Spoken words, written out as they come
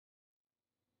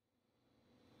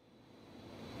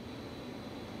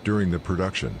During the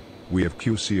production, we have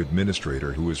QC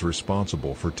administrator who is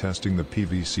responsible for testing the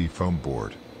PVC foam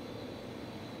board.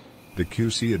 The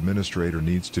QC administrator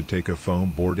needs to take a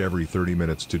foam board every 30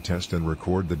 minutes to test and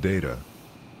record the data.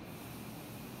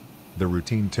 The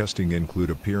routine testing include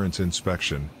appearance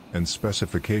inspection and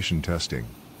specification testing.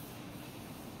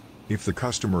 If the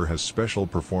customer has special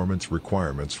performance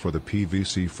requirements for the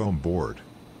PVC foam board,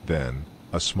 then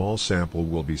a small sample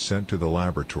will be sent to the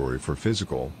laboratory for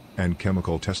physical and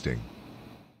chemical testing.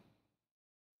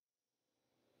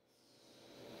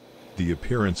 The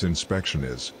appearance inspection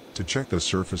is to check the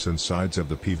surface and sides of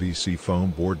the PVC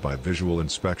foam board by visual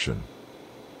inspection.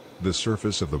 The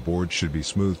surface of the board should be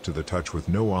smooth to the touch with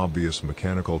no obvious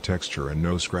mechanical texture and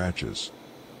no scratches.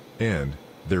 And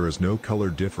there is no color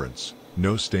difference,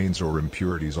 no stains or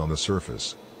impurities on the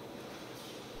surface.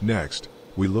 Next,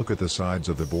 we look at the sides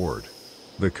of the board.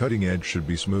 The cutting edge should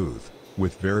be smooth,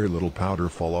 with very little powder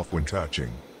fall off when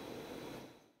touching.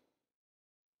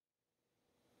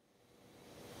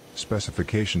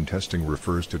 Specification testing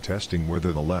refers to testing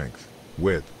whether the length,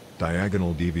 width,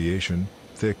 diagonal deviation,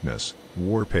 thickness,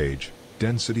 warpage,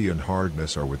 density and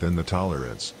hardness are within the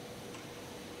tolerance.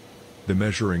 The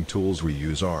measuring tools we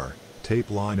use are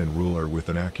tape line and ruler with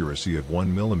an accuracy of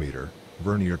 1 mm,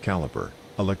 vernier caliper,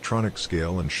 electronic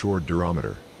scale and short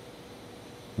durometer.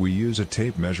 We use a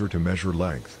tape measure to measure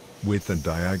length, width and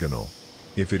diagonal.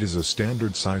 If it is a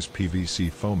standard size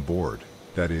PVC foam board,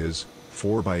 that is,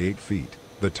 4 by 8 feet,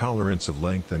 the tolerance of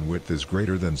length and width is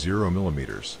greater than 0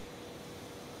 mm.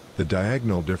 The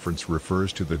diagonal difference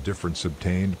refers to the difference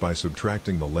obtained by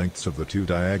subtracting the lengths of the two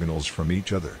diagonals from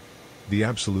each other. The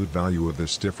absolute value of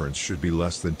this difference should be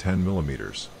less than 10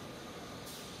 mm.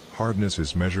 Hardness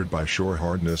is measured by Shore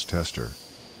hardness tester.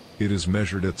 It is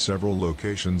measured at several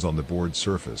locations on the board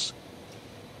surface.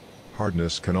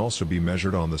 Hardness can also be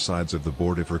measured on the sides of the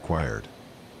board if required.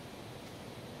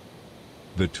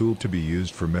 The tool to be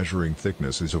used for measuring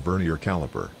thickness is a vernier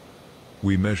caliper.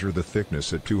 We measure the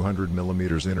thickness at 200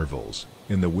 mm intervals,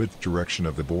 in the width direction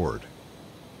of the board.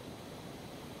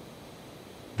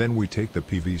 Then we take the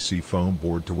PVC foam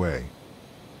board to weigh.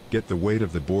 Get the weight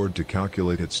of the board to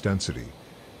calculate its density.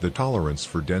 The tolerance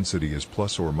for density is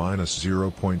plus or minus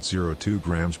 0.02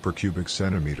 grams per cubic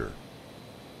centimeter.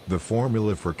 The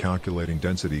formula for calculating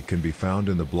density can be found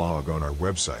in the blog on our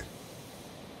website.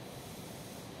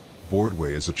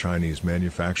 Boardway is a Chinese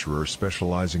manufacturer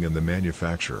specializing in the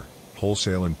manufacture,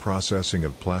 wholesale and processing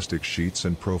of plastic sheets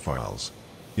and profiles.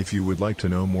 If you would like to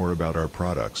know more about our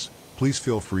products, please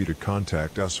feel free to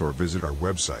contact us or visit our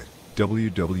website,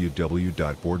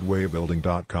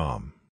 www.boardwaybuilding.com.